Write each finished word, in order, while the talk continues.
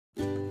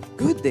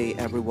Good day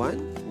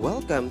everyone!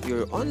 Welcome to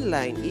your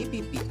online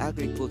APP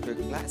Agriculture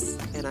class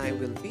and I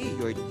will be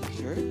your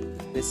teacher,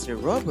 Mr.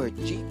 Robert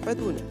G.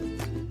 Paduna.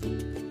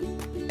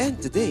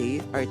 And today,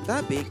 our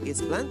topic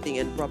is planting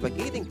and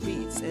propagating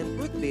trees and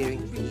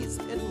fruit-bearing trees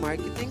and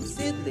marketing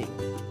seedling.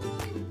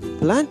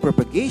 Plant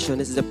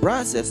propagation is the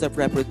process of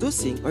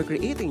reproducing or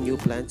creating new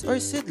plants or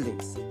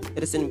seedlings.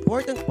 It is an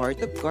important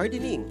part of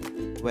gardening,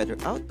 whether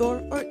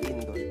outdoor or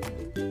indoor.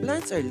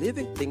 Plants are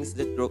living things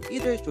that grow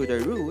either through the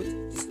root,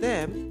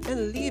 stem,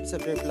 and leaves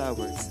of their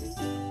flowers.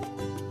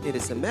 It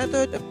is a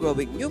method of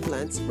growing new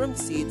plants from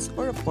seeds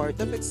or a part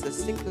of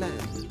existing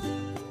plant.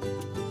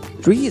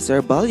 Trees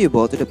are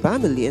valuable to the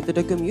family and to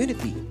the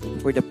community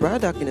for the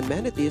product and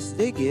amenities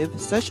they give,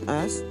 such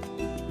as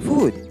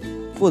food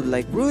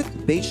like fruit,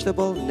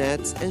 vegetable,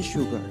 nuts, and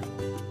sugar.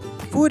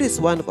 Food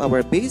is one of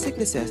our basic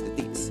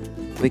necessities.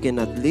 We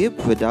cannot live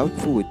without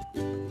food.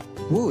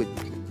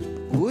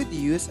 Wood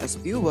used as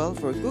fuel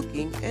for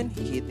cooking and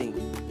heating.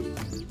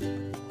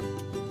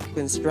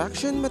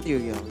 Construction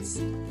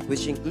materials,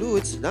 which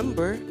includes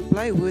lumber,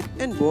 plywood,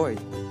 and board.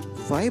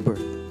 Fiber,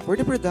 for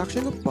the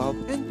production of pulp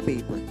and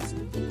papers.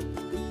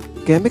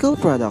 Chemical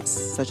products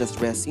such as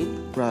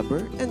resin,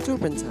 rubber, and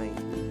turpentine.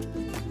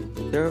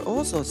 There are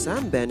also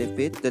some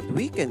benefits that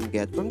we can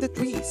get from the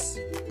trees.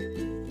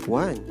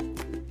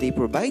 1. They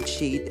provide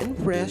shade and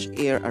fresh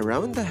air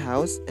around the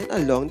house and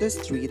along the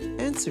street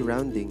and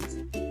surroundings.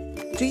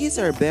 Trees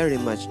are very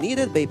much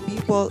needed by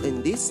people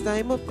in this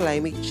time of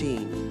climate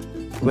change.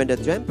 When the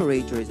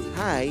temperature is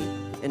high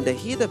and the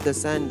heat of the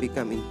sun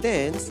becomes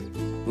intense,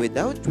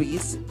 without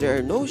trees, there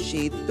are no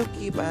shade to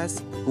keep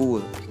us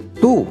cool.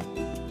 2.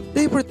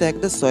 They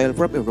protect the soil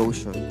from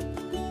erosion.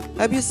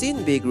 Have you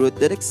seen big roots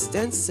that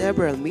extend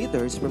several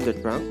meters from the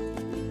trunk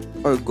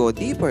or go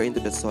deeper into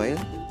the soil?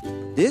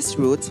 These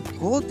roots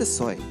hold the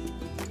soil,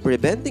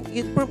 preventing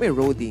it from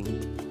eroding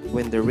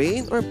when the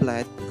rain or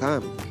flood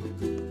come.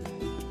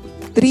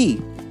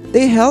 3.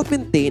 They help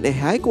maintain a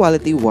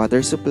high-quality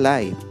water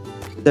supply.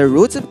 The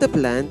roots of the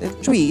plant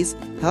and trees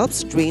help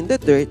drain the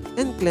dirt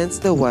and cleanse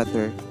the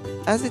water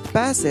as it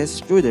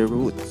passes through the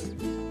roots.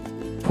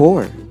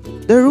 4.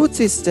 The root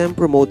system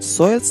promotes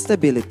soil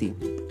stability.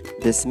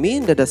 This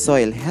means that the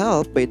soil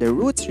held by the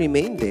roots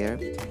remain there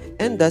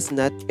and does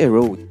not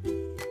erode.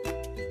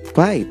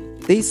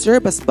 5. They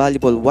serve as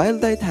valuable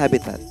wildlife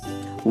habitat.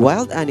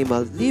 Wild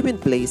animals live in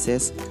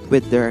places where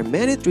there are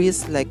many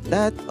trees like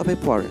that of a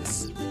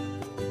forest.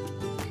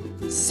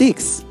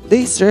 6.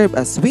 They serve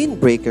as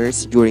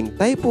windbreakers during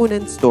typhoon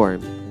and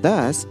storm,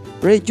 thus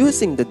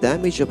reducing the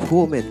damage of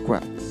home and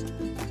crops.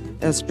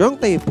 A strong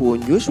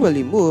typhoon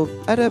usually moves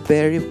at a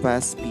very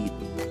fast speed.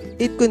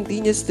 It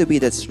continues to be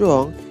that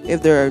strong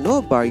if there are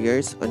no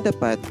barriers on the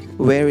path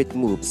where it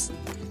moves.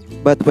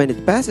 But when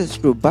it passes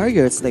through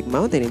barriers like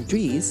mountains and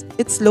trees,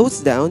 it slows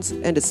down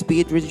and the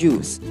speed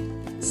reduces.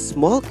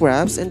 Small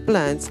crops and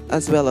plants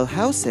as well as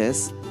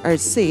houses are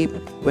safe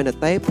when a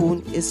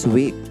typhoon is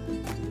weak.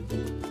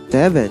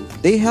 7.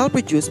 They help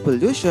reduce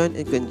pollution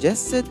in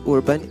congested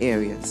urban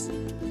areas.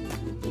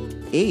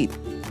 8.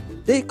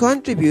 They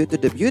contribute to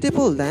the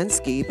beautiful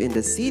landscape in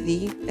the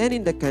city and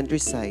in the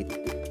countryside.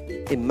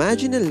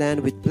 Imagine a land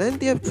with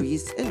plenty of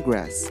trees and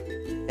grass,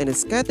 and a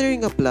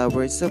scattering of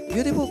flowers of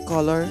beautiful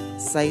color,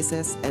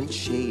 sizes, and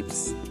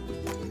shapes.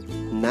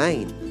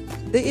 9.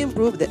 They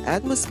improve the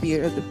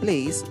atmosphere of the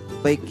place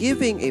by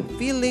giving a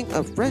feeling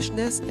of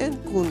freshness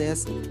and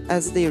coolness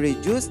as they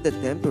reduce the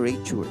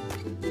temperature.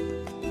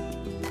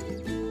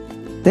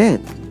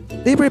 10.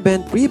 They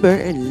prevent river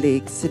and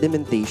lake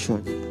sedimentation.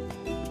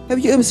 Have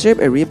you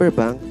observed a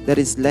riverbank that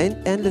is lined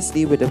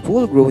endlessly with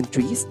full-grown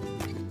trees?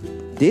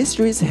 These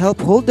trees help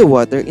hold the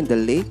water in the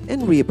lake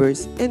and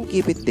rivers and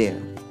keep it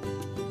there.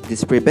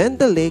 This prevents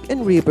the lake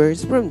and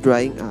rivers from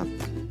drying up.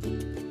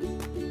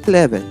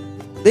 11.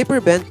 They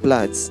prevent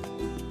floods.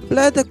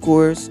 Flood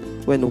occurs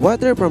when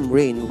water from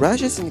rain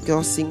rushes in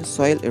causing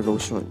soil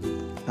erosion.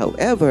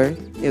 However,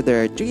 if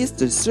there are trees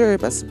to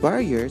serve as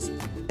barriers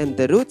and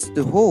the roots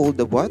to hold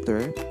the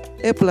water,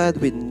 a flood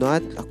will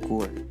not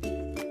occur.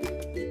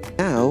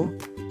 Now,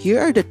 here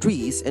are the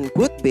trees and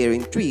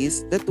fruit-bearing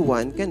trees that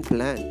one can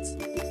plant.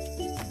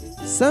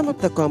 Some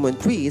of the common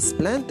trees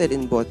planted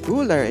in both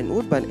rural and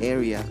urban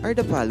area are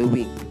the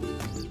following.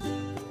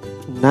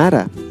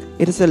 Nara.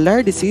 It is a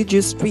large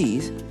deciduous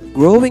tree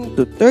growing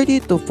to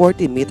 30 to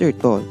 40 meter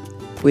tall,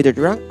 with a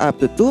trunk up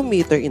to 2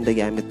 meter in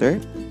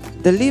diameter.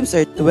 The leaves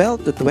are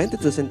 12 to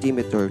 22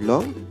 centimeter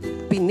long,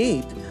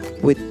 pinnate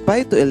with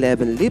 5 to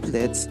 11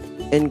 leaflets,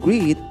 and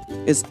grid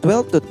is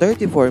 12 to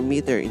 34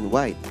 meter in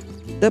wide.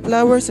 The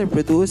flowers are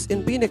produced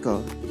in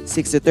pinnacle,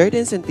 6 to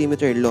 13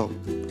 centimeter long,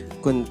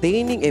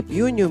 containing a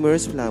few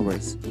numerous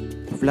flowers.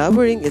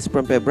 Flowering is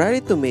from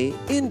February to May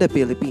in the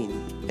Philippines,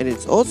 and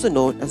it's also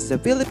known as the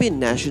Philippine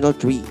national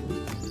tree.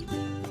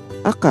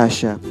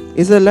 Acacia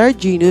is a large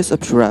genus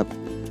of shrub.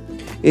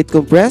 It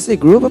comprises a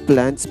group of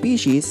plant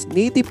species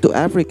native to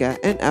Africa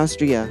and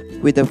Austria,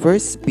 with the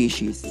first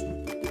species.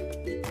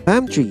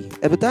 Palm tree,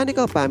 a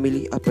botanical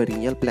family of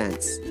perennial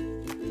plants.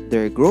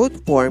 Their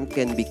growth form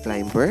can be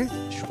climber,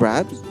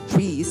 shrubs,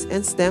 trees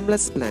and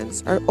stemless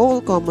plants are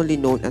all commonly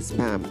known as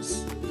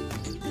palms.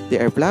 They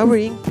are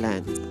flowering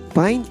plants.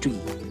 Pine tree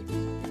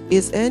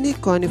is any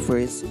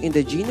conifers in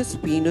the genus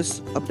Pinus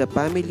of the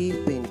family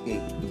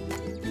Pincae.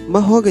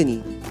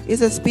 Mahogany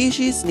is a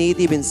species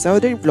native in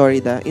southern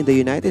Florida in the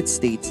United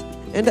States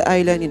and the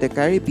island in the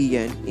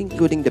Caribbean,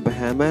 including the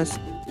Bahamas,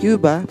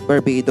 Cuba,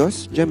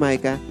 Barbados,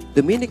 Jamaica,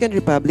 Dominican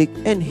Republic,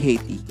 and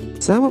Haiti.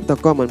 Some of the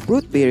common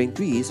fruit-bearing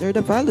trees are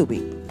the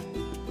following.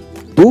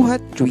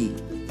 Duhat tree.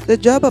 The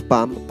Java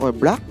palm or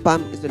black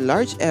palm is a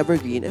large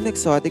evergreen and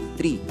exotic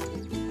tree.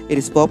 It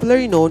is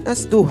popularly known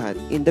as duhat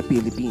in the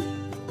Philippines.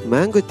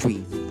 Mango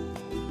tree.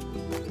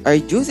 Our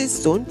juice is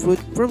stone fruit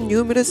from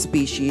numerous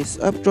species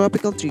of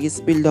tropical trees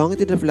belonging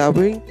to the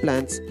flowering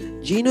plants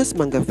genus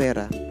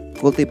Mangafera,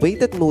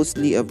 cultivated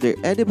mostly of their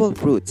edible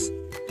fruits.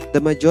 The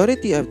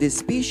majority of these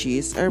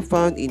species are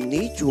found in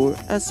nature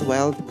as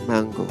wild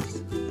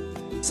mangoes.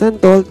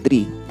 Santol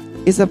tree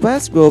is a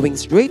fast-growing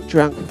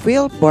straight-trunk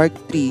fail-bark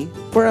tree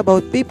for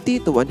about 50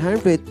 to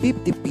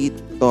 150 feet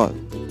tall.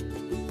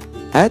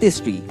 Atis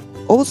tree,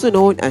 also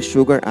known as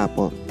sugar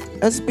apple,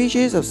 a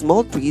species of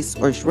small trees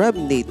or shrub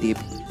native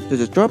to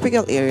the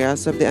tropical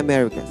areas of the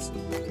Americas.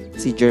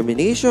 Seed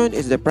germination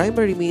is the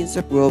primary means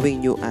of growing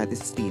new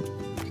Atis tree.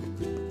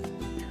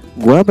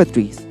 Guava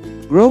trees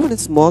grow in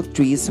small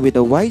trees with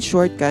a wide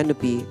short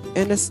canopy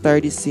and a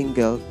sturdy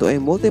single to a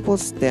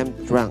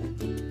multiple-stemmed trunk.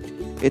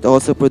 It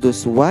also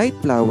produces white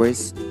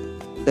flowers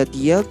that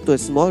yield to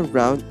small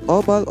round,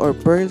 oval, or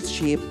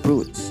pearl-shaped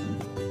fruits.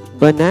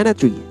 Banana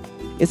tree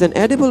is an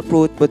edible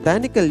fruit,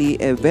 botanically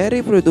a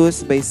berry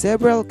produced by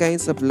several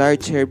kinds of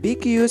large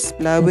herbaceous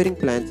flowering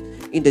plants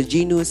in the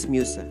genus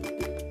Musa.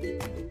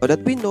 Now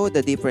that we know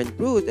the different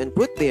fruit and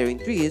fruit-bearing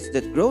trees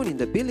that grow in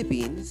the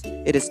Philippines,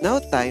 it is now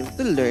time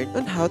to learn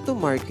on how to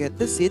market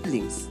the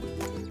seedlings.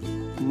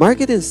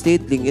 Marketing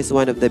seedling is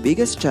one of the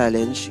biggest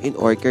challenges in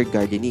orchard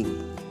gardening.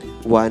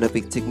 One of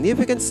its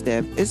significant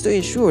steps is to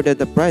ensure that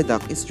the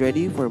product is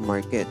ready for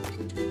market.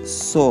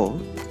 So,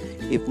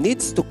 it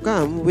needs to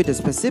come with a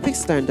specific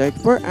standard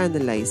for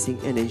analyzing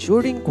and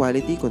ensuring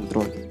quality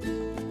control.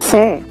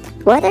 Sir,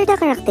 what are the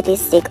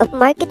characteristics of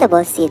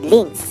marketable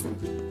seedlings?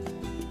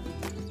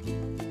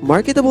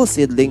 Marketable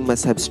seedling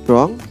must have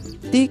strong,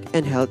 thick,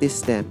 and healthy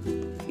stem.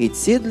 Its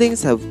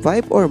seedlings have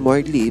 5 or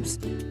more leaves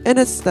and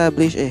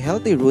establish a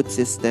healthy root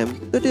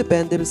system to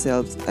defend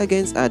themselves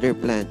against other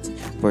plants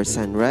for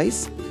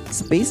sunrise,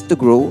 space to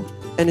grow,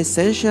 and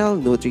essential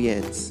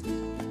nutrients.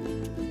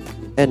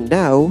 And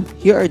now,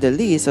 here are the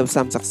list of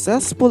some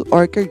successful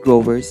orchid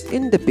growers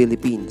in the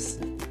Philippines.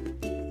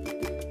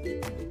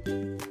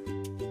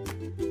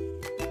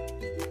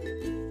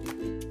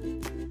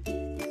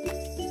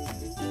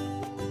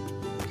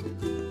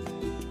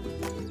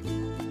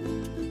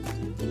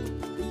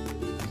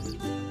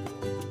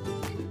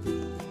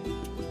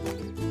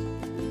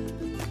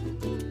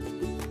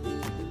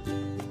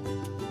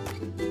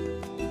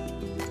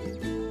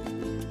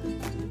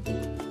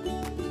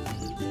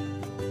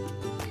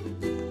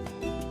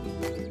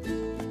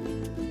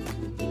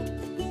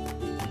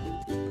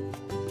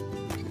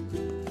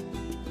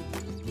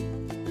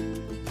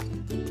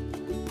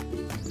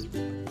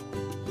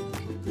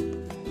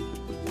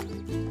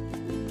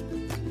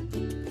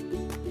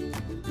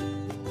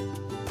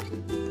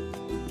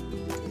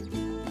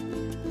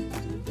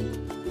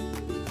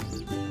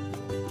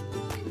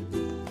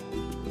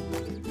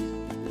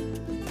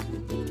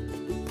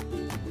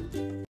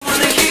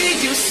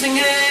 Sing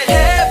it,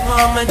 hey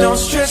mama, don't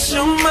stress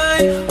your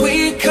mind.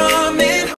 We come